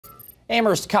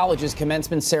Amherst College's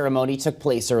commencement ceremony took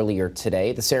place earlier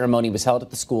today. The ceremony was held at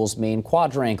the school's main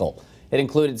quadrangle. It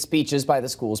included speeches by the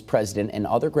school's president and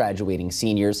other graduating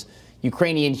seniors.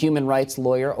 Ukrainian human rights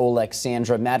lawyer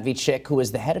Oleksandra Matvichik, who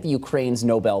is the head of Ukraine's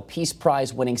Nobel Peace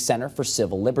Prize-winning Center for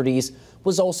Civil Liberties,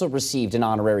 was also received an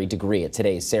honorary degree at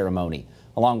today's ceremony,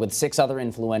 along with 6 other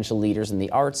influential leaders in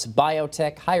the arts,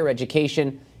 biotech, higher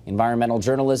education, environmental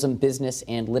journalism, business,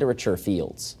 and literature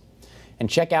fields. And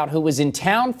check out who was in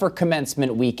town for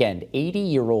commencement weekend.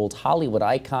 80-year-old Hollywood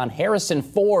icon Harrison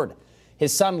Ford.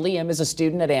 His son Liam is a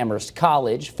student at Amherst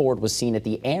College. Ford was seen at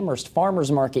the Amherst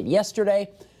Farmers Market yesterday,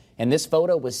 and this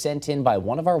photo was sent in by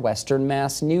one of our Western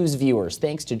Mass News viewers.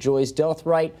 Thanks to Joyce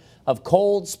Dothright of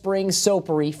Cold Spring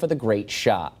Soapery for the great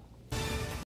shot.